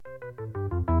We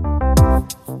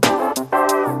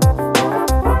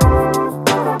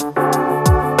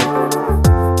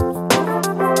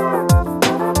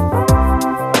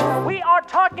are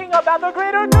talking about the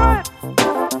greater good.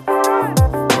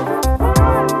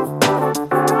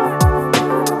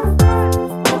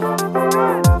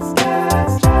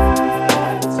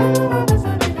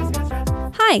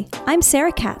 Hi, I'm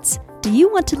Sarah Katz. Do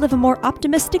you want to live a more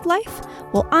optimistic life?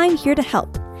 Well, I'm here to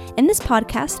help. In this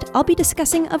podcast, I'll be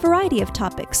discussing a variety of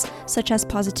topics, such as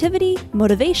positivity,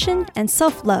 motivation, and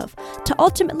self-love, to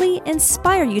ultimately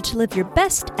inspire you to live your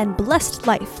best and blessed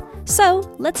life.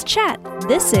 So, let's chat.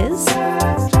 This is...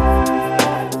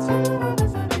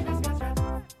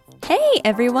 Hey,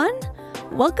 everyone!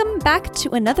 Welcome back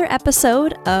to another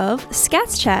episode of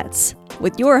Scats Chats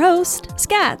with your host,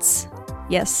 Scats.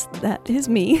 Yes, that is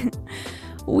me.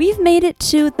 We've made it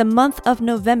to the month of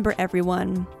November,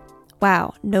 everyone.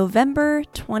 Wow, November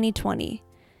 2020.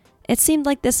 It seemed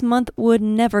like this month would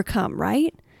never come,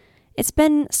 right? It's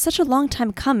been such a long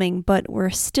time coming, but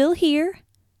we're still here.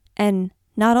 And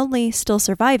not only still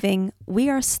surviving,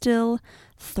 we are still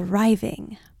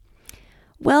thriving.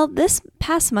 Well, this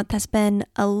past month has been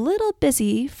a little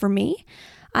busy for me.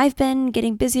 I've been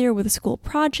getting busier with school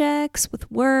projects,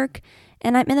 with work,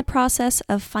 and I'm in the process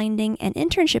of finding an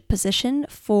internship position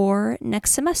for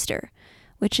next semester,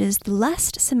 which is the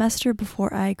last semester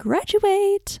before I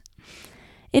graduate.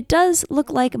 It does look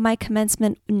like my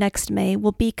commencement next May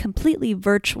will be completely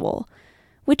virtual,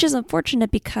 which is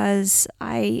unfortunate because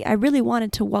I really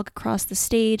wanted to walk across the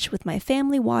stage with my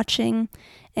family watching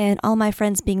and all my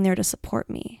friends being there to support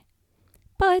me.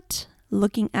 But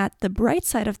looking at the bright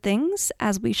side of things,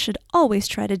 as we should always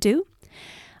try to do,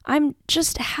 I'm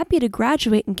just happy to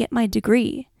graduate and get my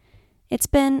degree. It's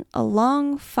been a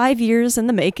long 5 years in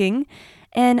the making,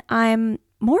 and I'm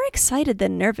more excited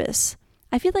than nervous.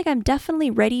 I feel like I'm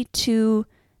definitely ready to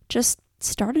just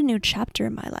start a new chapter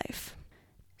in my life.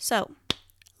 So,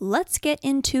 let's get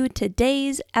into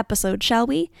today's episode, shall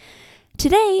we?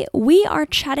 Today, we are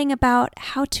chatting about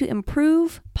how to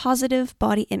improve positive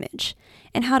body image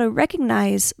and how to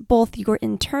recognize both your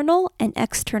internal and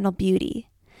external beauty.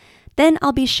 Then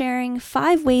I'll be sharing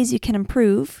 5 ways you can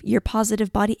improve your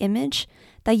positive body image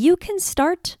that you can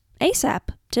start ASAP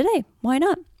today. Why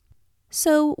not?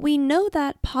 So we know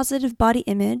that positive body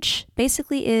image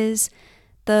basically is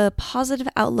the positive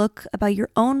outlook about your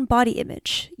own body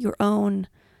image, your own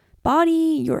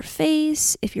body, your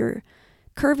face, if you're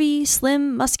curvy,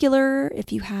 slim, muscular,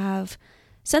 if you have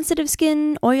sensitive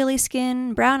skin, oily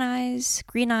skin, brown eyes,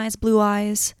 green eyes, blue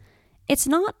eyes. It's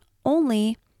not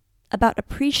only about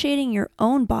appreciating your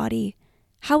own body,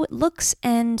 how it looks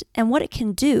and what it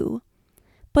can do,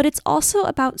 but it's also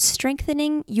about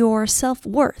strengthening your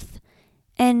self-worth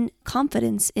and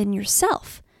confidence in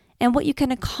yourself and what you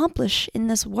can accomplish in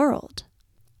this world.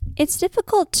 It's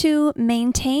difficult to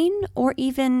maintain or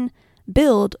even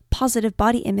build positive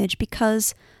body image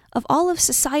because of all of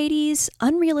society's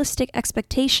unrealistic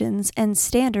expectations and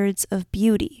standards of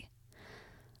beauty.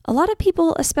 A lot of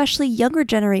people, especially younger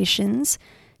generations,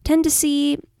 tend to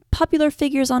see popular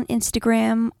figures on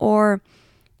Instagram or,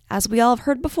 as we all have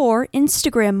heard before,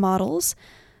 Instagram models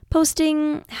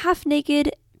posting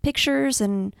half-naked pictures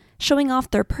and showing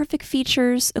off their perfect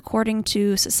features according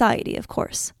to society, of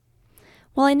course.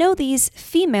 Well, I know these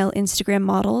female Instagram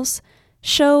models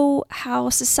show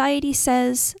how society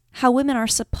says how women are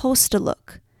supposed to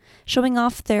look, showing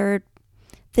off their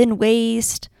thin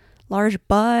waist, large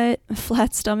butt,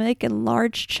 flat stomach, and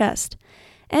large chest.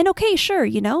 And okay, sure,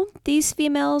 these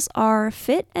females are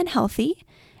fit and healthy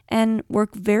and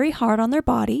work very hard on their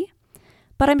body,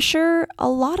 but I'm sure a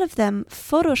lot of them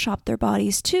Photoshop their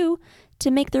bodies too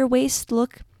to make their waist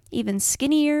look even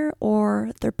skinnier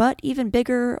or their butt even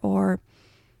bigger or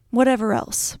whatever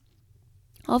else.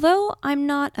 Although I'm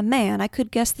not a man, I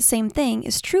could guess the same thing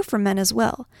is true for men as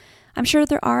well. I'm sure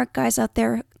there are guys out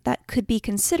there that could be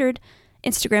considered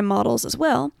Instagram models as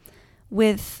well,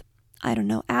 with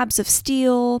abs of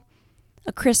steel,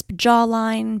 a crisp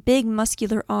jawline, big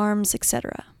muscular arms,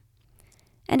 etc.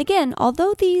 And again,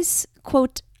 although these,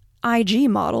 quote, IG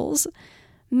models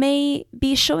may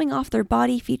be showing off their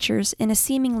body features in a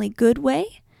seemingly good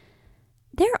way,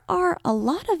 there are a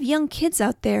lot of young kids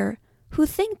out there who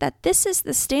think that this is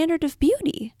the standard of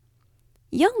beauty.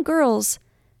 Young girls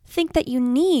think that you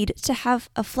need to have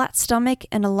a flat stomach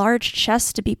and a large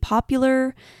chest to be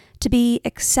popular, to be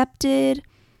accepted,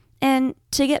 and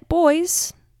to get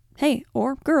boys,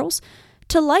 or girls,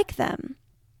 to like them.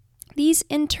 These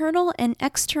internal and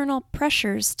external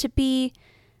pressures to be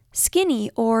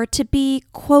skinny or to be,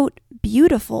 quote,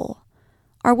 beautiful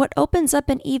are what opens up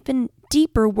an even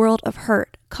deeper world of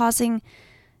hurt, causing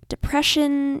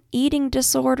depression, eating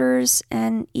disorders,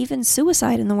 and even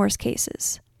suicide in the worst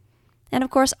cases. And of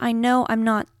course, I know I'm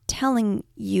not telling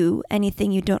you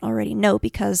anything you don't already know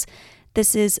because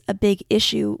this is a big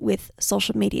issue with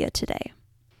social media today.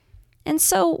 And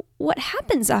so what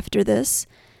happens after this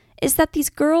is that these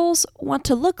girls want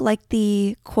to look like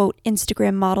the, quote,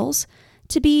 Instagram models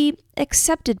to be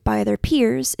accepted by their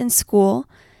peers in school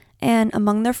and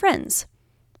among their friends,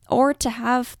 or to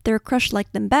have their crush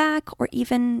like them back, or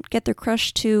even get their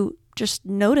crush to just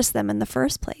notice them in the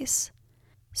first place.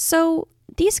 So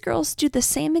these girls do the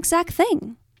same exact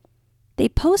thing. They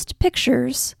post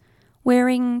pictures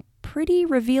wearing pretty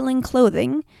revealing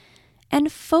clothing and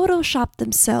Photoshop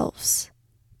themselves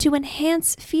to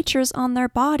enhance features on their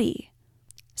body,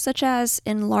 such as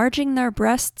enlarging their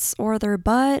breasts or their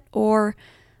butt, or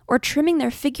trimming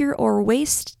their figure or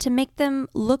waist to make them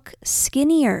look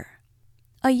skinnier.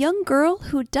 A young girl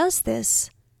who does this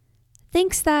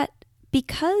thinks that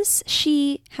because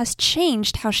she has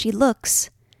changed how she looks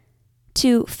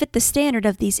to fit the standard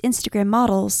of these Instagram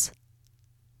models,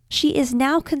 she is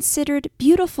now considered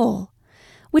beautiful,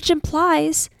 which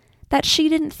implies that she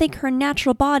didn't think her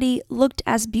natural body looked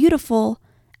as beautiful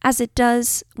as it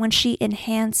does when she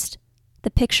enhanced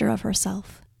the picture of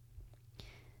herself.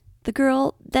 The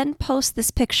girl then posts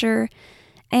this picture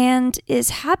and is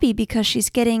happy because she's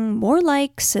getting more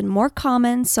likes and more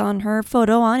comments on her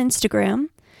photo on Instagram.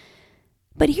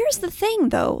 But here's the thing,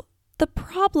 though. The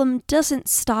problem doesn't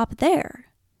stop there.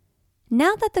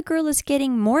 Now that the girl is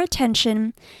getting more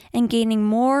attention and gaining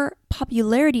more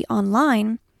popularity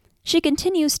online, she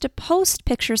continues to post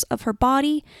pictures of her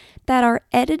body that are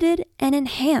edited and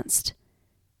enhanced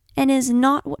and is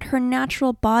not what her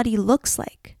natural body looks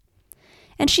like.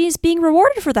 And she is being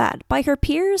rewarded for that by her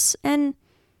peers and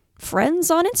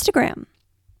friends on Instagram.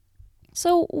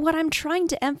 So what I'm trying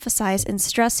to emphasize and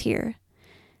stress here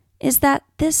is that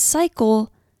this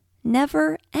cycle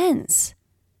never ends,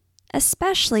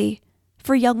 especially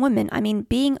for young women. I mean,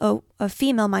 being a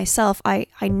female myself, I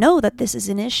know that this is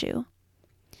an issue.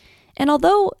 And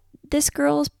although this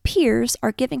girl's peers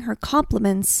are giving her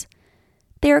compliments,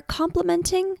 they are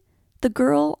complimenting the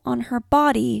girl on her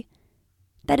body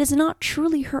that is not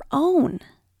truly her own.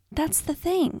 That's the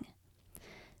thing.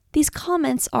 These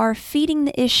comments are feeding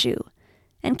the issue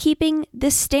and keeping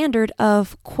this standard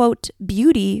of, quote,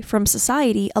 beauty from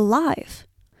society alive.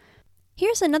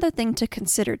 Here's another thing to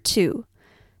consider too.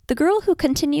 The girl who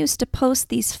continues to post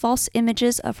these false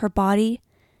images of her body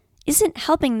isn't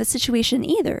helping the situation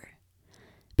either.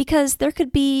 Because there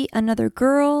could be another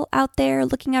girl out there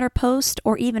looking at her post,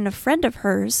 or even a friend of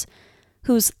hers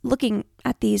who's looking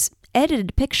at these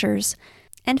edited pictures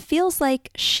and feels like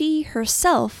she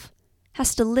herself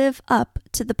has to live up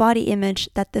to the body image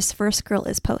that this first girl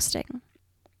is posting.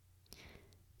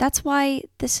 That's why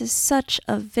this is such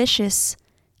a vicious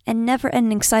and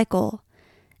never-ending cycle,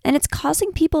 and it's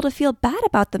causing people to feel bad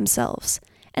about themselves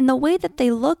and the way that they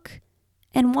look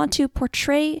and want to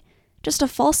portray just a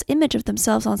false image of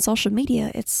themselves on social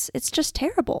media. It's just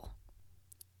terrible.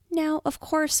 Now, of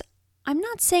course, I'm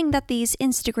not saying that these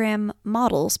Instagram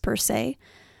models, per se,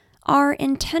 are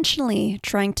intentionally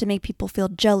trying to make people feel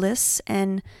jealous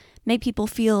and make people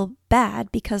feel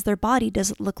bad because their body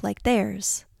doesn't look like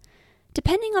theirs.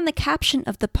 Depending on the caption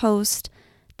of the post,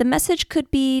 the message could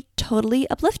be totally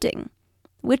uplifting,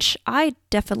 which I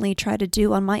definitely try to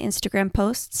do on my Instagram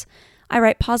posts. I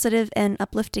write positive and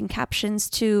uplifting captions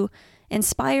to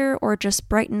inspire or just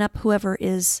brighten up whoever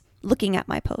is looking at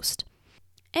my post.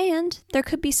 And there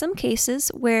could be some cases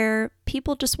where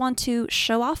people just want to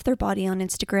show off their body on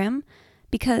Instagram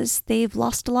because they've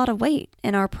lost a lot of weight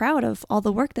and are proud of all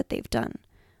the work that they've done,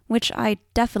 which I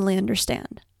definitely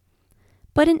understand.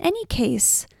 But in any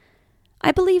case,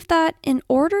 I believe that in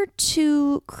order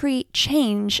to create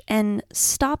change and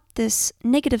stop this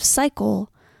negative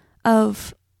cycle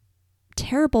of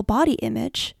terrible body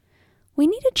image, we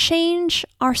need to change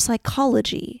our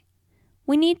psychology.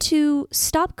 We need to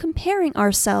stop comparing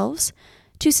ourselves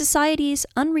to society's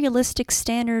unrealistic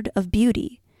standard of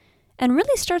beauty and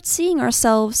really start seeing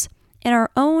ourselves in our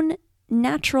own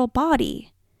natural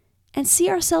body and see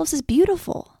ourselves as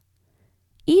beautiful.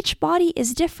 Each body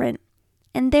is different,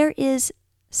 and there is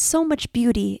so much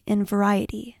beauty in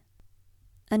variety.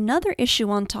 Another issue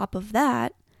on top of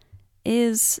that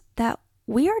is that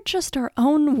we are just our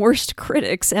own worst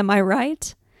critics, am I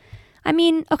right? I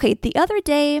mean, okay, the other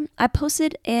day I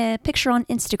posted a picture on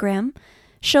Instagram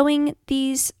showing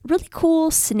these really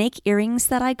cool snake earrings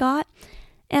that I got,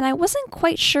 and I wasn't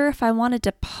quite sure if I wanted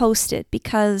to post it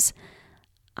because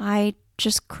I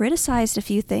just criticized a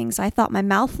few things. I thought my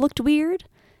mouth looked weird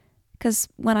because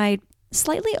when I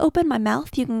slightly open my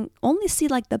mouth, you can only see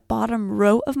like the bottom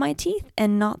row of my teeth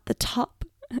and not the top.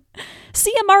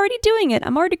 See, I'm already doing it.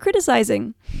 I'm already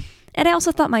criticizing. And I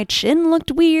also thought my chin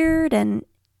looked weird, and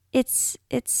it's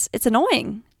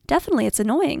annoying. Definitely, it's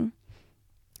annoying.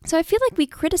 So I feel like we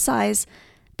criticize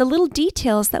the little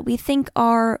details that we think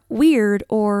are weird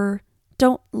or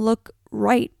don't look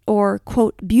right or,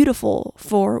 quote, beautiful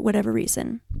for whatever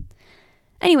reason.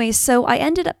 Anyways, so I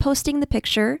ended up posting the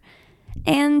picture,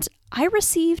 and I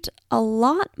received a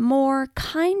lot more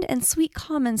kind and sweet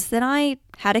comments than I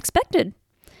had expected.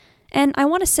 And I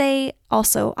want to say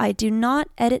also, I do not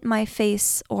edit my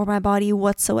face or my body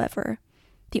whatsoever.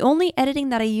 The only editing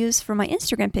that I use for my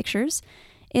Instagram pictures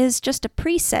is just a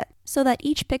preset so that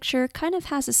each picture kind of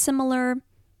has a similar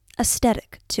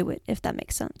aesthetic to it, if that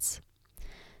makes sense.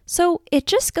 So it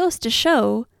just goes to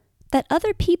show that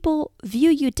other people view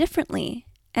you differently,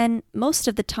 and most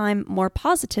of the time more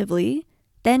positively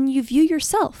than you view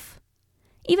yourself.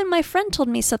 Even my friend told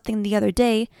me something the other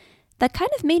day that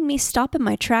kind of made me stop in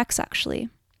my tracks, actually.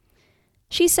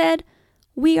 She said,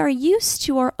 "We are used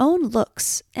to our own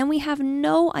looks, and we have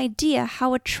no idea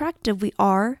how attractive we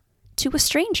are to a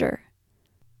stranger."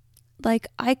 Like,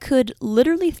 I could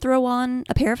literally throw on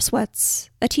a pair of sweats,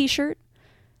 a t-shirt,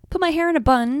 put my hair in a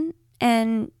bun,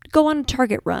 and go on a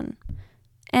Target run.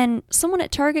 And someone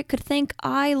at Target could think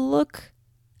I look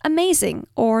amazing,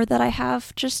 or that I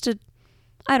have just a,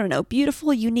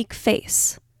 beautiful, unique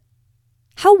face.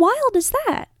 How wild is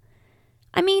that?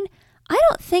 I mean, I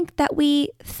don't think that we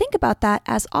think about that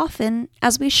as often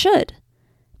as we should,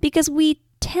 because we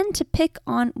tend to pick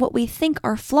on what we think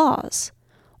are flaws,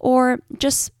 or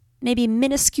just maybe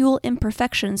minuscule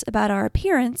imperfections about our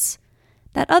appearance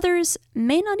that others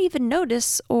may not even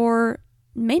notice or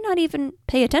may not even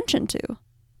pay attention to.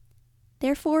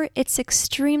 Therefore, it's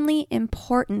extremely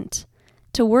important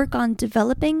to work on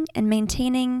developing and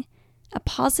maintaining a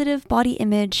positive body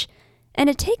image and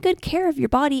to take good care of your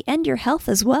body and your health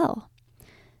as well.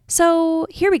 So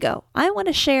here we go. I want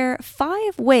to share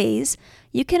 5 ways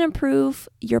you can improve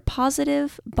your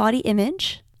positive body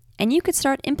image, and you could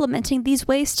start implementing these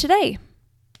ways today.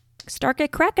 Start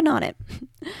get cracking on it.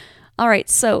 All right,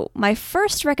 so my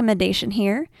first recommendation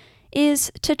here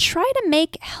is to try to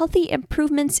make healthy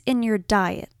improvements in your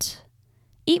diet.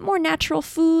 Eat more natural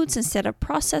foods instead of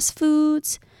processed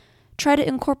foods. Try to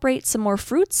incorporate some more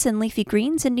fruits and leafy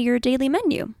greens into your daily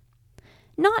menu.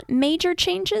 Not major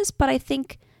changes, but I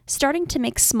think starting to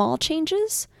make small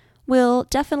changes will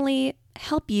definitely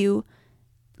help you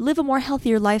live a more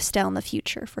healthier lifestyle in the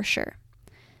future, for sure.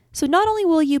 So not only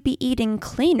will you be eating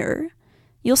cleaner,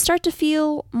 you'll start to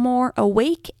feel more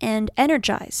awake and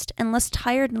energized and less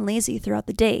tired and lazy throughout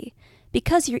the day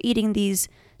because you're eating these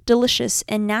delicious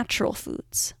and natural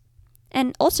foods.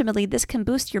 And ultimately, this can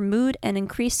boost your mood and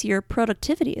increase your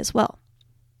productivity as well.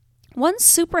 One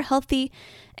super healthy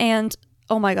and,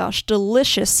 oh my gosh,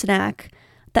 delicious snack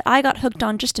that I got hooked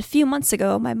on just a few months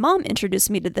ago, my mom introduced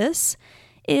me to this,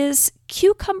 is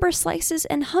cucumber slices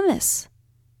and hummus.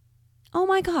 Oh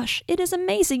my gosh, it is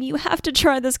amazing. You have to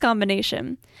try this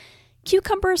combination.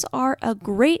 Cucumbers are a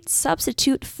great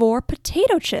substitute for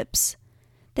potato chips.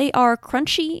 They are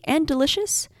crunchy and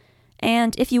delicious,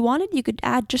 and if you wanted, you could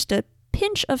add just a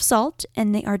pinch of salt,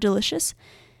 and they are delicious.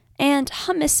 And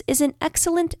hummus is an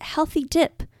excellent healthy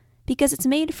dip because it's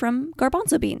made from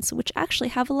garbanzo beans, which actually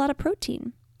have a lot of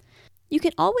protein. You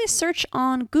can always search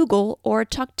on Google or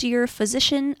talk to your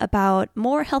physician about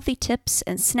more healthy tips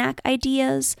and snack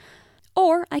ideas,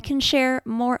 or I can share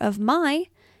more of my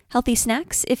healthy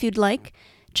snacks if you'd like.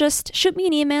 Just shoot me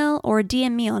an email or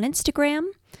DM me on Instagram,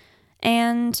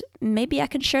 and maybe I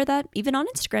can share that even on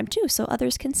Instagram too so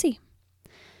others can see.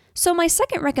 So my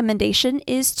second recommendation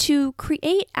is to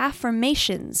create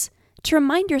affirmations to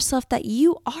remind yourself that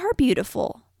you are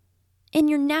beautiful in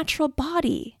your natural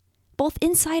body, both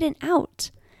inside and out.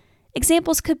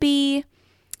 Examples could be,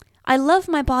 "I love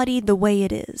my body the way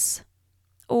it is,"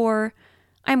 or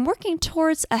 "I'm working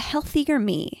towards a healthier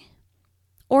me,"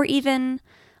 or even,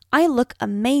 "I look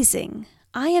amazing.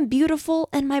 I am beautiful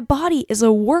and my body is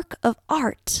a work of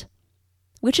art,"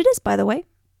 which it is, by the way.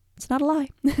 It's not a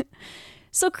lie.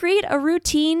 So create a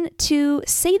routine to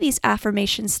say these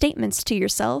affirmation statements to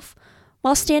yourself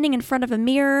while standing in front of a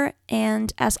mirror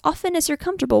and as often as you're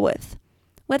comfortable with,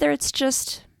 whether it's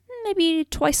just maybe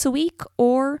twice a week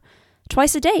or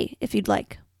twice a day if you'd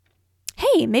like.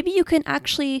 Hey, maybe you can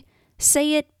actually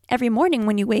say it every morning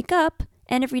when you wake up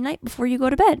and every night before you go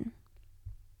to bed.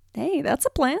 Hey, that's a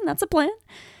plan.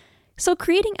 So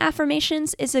creating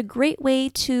affirmations is a great way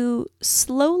to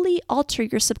slowly alter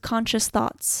your subconscious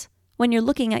thoughts when you're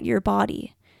looking at your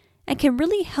body, and can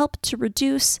really help to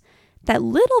reduce that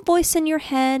little voice in your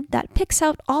head that picks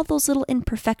out all those little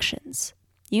imperfections.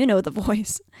 You know the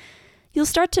voice. You'll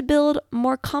start to build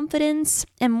more confidence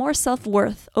and more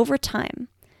self-worth over time.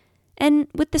 And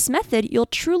with this method, you'll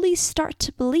truly start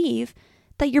to believe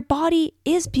that your body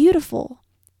is beautiful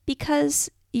because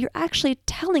you're actually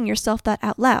telling yourself that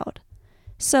out loud.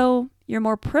 So you're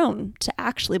more prone to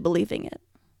actually believing it.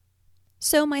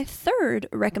 So my third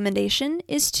recommendation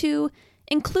is to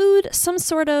include some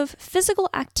sort of physical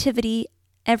activity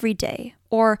every day,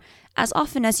 or as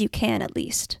often as you can at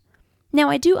least. Now,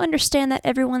 I do understand that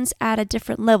everyone's at a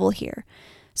different level here,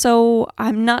 so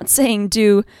I'm not saying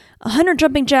do 100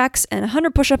 jumping jacks and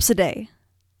 100 push-ups a day.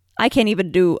 I can't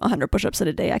even do 100 push-ups in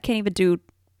a day. I can't even do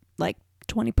like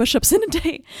 20 push-ups in a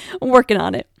day. I'm working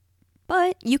on it.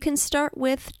 But you can start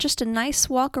with just a nice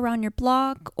walk around your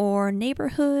block or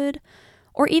neighborhood,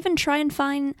 or even try and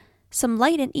find some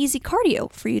light and easy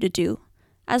cardio for you to do,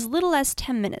 as little as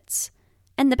 10 minutes.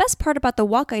 And the best part about the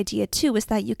walk idea too is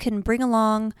that you can bring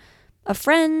along a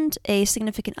friend, a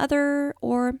significant other,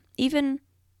 or even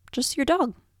just your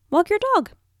dog. Walk your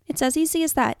dog. It's as easy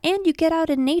as that. And you get out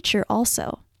in nature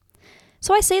also.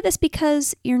 So I say this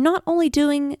because you're not only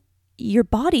doing your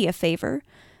body a favor,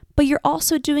 but you're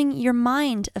also doing your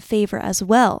mind a favor as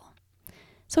well.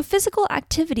 So physical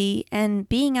activity and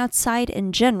being outside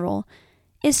in general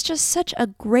is just such a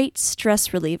great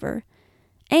stress reliever.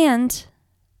 And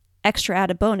extra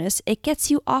added bonus, it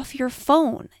gets you off your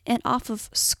phone and off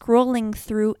of scrolling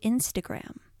through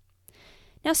Instagram.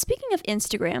 Now, speaking of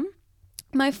Instagram,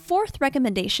 my fourth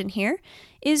recommendation here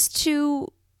is to,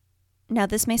 now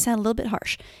this may sound a little bit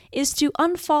harsh, is to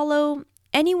unfollow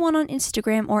anyone on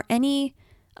Instagram or any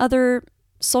other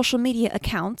social media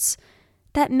accounts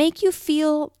that make you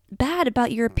feel bad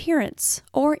about your appearance,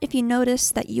 or if you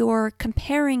notice that you're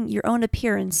comparing your own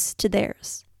appearance to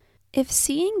theirs. If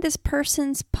seeing this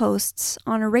person's posts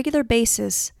on a regular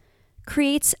basis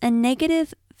creates a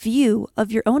negative view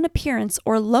of your own appearance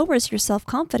or lowers your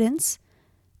self-confidence,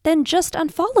 then just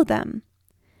unfollow them.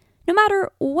 No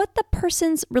matter what the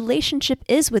person's relationship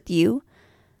is with you,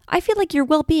 I feel like your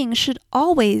well-being should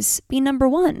always be number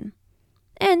one.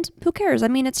 And who cares? I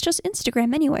mean, it's just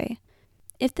Instagram anyway.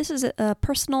 If this is a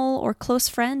personal or close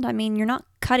friend, I mean, you're not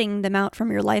cutting them out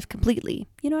from your life completely.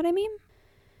 You know what I mean?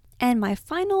 And my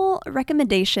final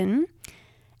recommendation,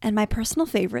 and my personal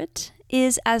favorite,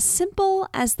 is as simple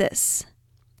as this.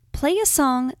 Play a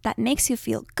song that makes you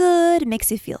feel good,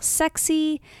 makes you feel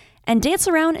sexy, and dance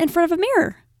around in front of a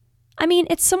mirror. I mean,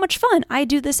 it's so much fun. I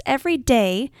do this every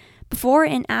day before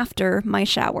and after my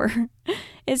shower.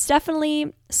 It's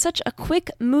definitely such a quick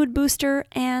mood booster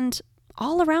and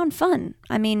all around fun.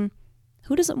 I mean,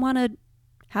 who doesn't want to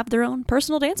have their own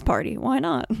personal dance party? Why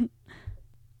not?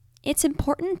 It's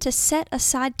important to set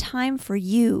aside time for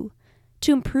you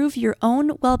to improve your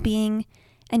own well-being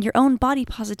and your own body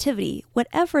positivity,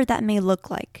 whatever that may look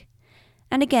like.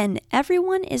 And again,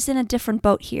 everyone is in a different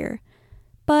boat here.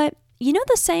 But you know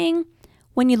the saying,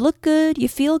 when you look good, you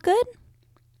feel good?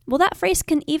 Well, that phrase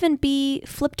can even be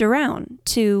flipped around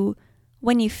to,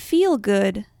 when you feel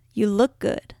good, you look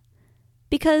good.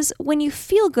 Because when you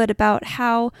feel good about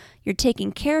how you're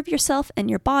taking care of yourself and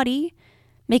your body,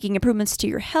 making improvements to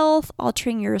your health,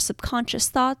 altering your subconscious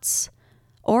thoughts,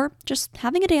 or just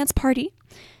having a dance party,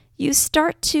 you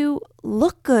start to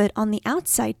look good on the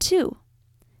outside too.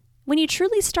 When you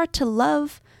truly start to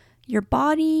love your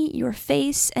body, your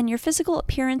face, and your physical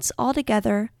appearance all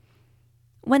together,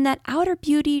 when that outer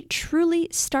beauty truly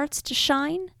starts to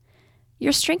shine,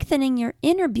 you're strengthening your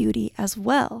inner beauty as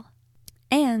well,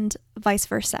 and vice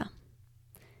versa.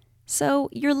 So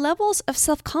your levels of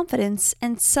self-confidence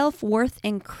and self-worth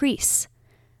increase,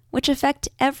 which affect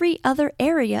every other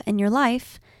area in your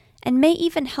life and may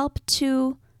even help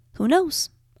to, who knows,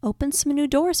 open some new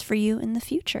doors for you in the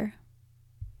future.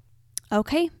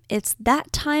 Okay, it's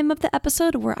that time of the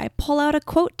episode where I pull out a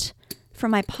quote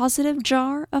from my positive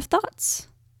jar of thoughts.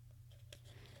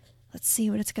 Let's see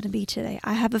what it's going to be today.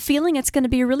 I have a feeling it's going to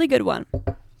be a really good one.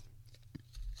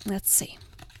 Let's see.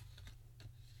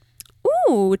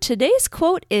 Ooh, today's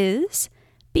quote is,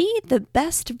 "Be the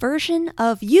best version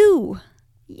of you."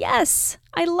 Yes,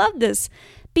 I love this.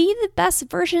 Be the best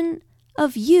version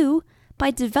of you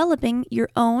by developing your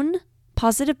own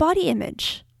positive body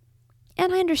image.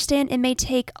 And I understand it may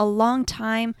take a long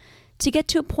time to get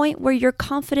to a point where you're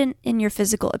confident in your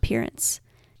physical appearance.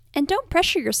 And don't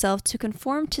pressure yourself to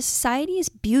conform to society's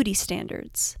beauty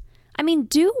standards. I mean,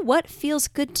 do what feels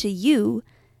good to you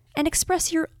and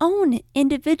express your own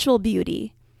individual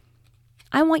beauty.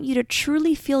 I want you to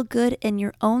truly feel good in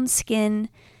your own skin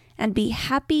and be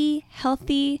happy,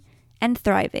 healthy, and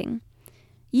thriving.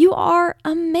 You are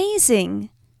amazing.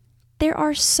 There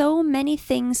are so many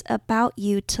things about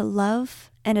you to love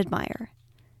and admire,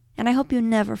 and I hope you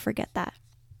never forget that.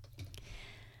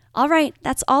 All right,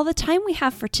 that's all the time we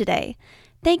have for today.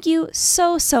 Thank you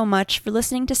so much for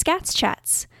listening to Scats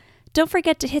Chats. Don't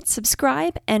forget to hit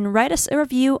subscribe and write us a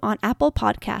review on Apple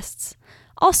Podcasts.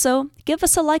 Also, give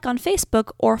us a like on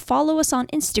Facebook or follow us on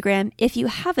Instagram if you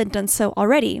haven't done so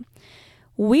already.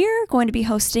 We're going to be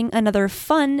hosting another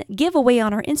fun giveaway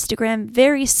on our Instagram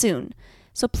very soon,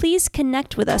 so please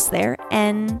connect with us there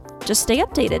and just stay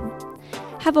updated.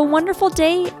 Have a wonderful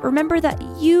day. Remember that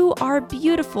you are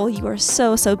beautiful. You are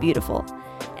so beautiful.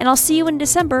 And I'll see you in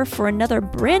December for another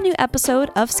brand new episode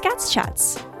of Scats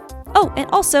Chats. Oh, and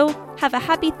also, have a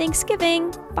happy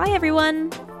Thanksgiving. Bye, everyone.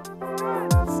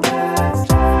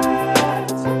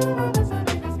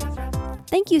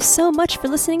 Thank you so much for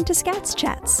listening to Scats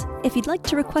Chats. If you'd like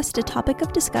to request a topic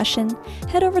of discussion,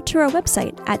 head over to our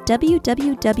website at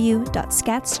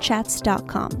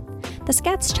www.scatschats.com. The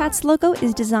Scats Chats logo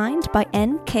is designed by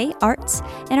NK Arts,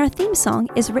 and our theme song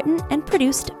is written and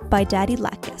produced by Daddy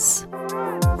Lacus.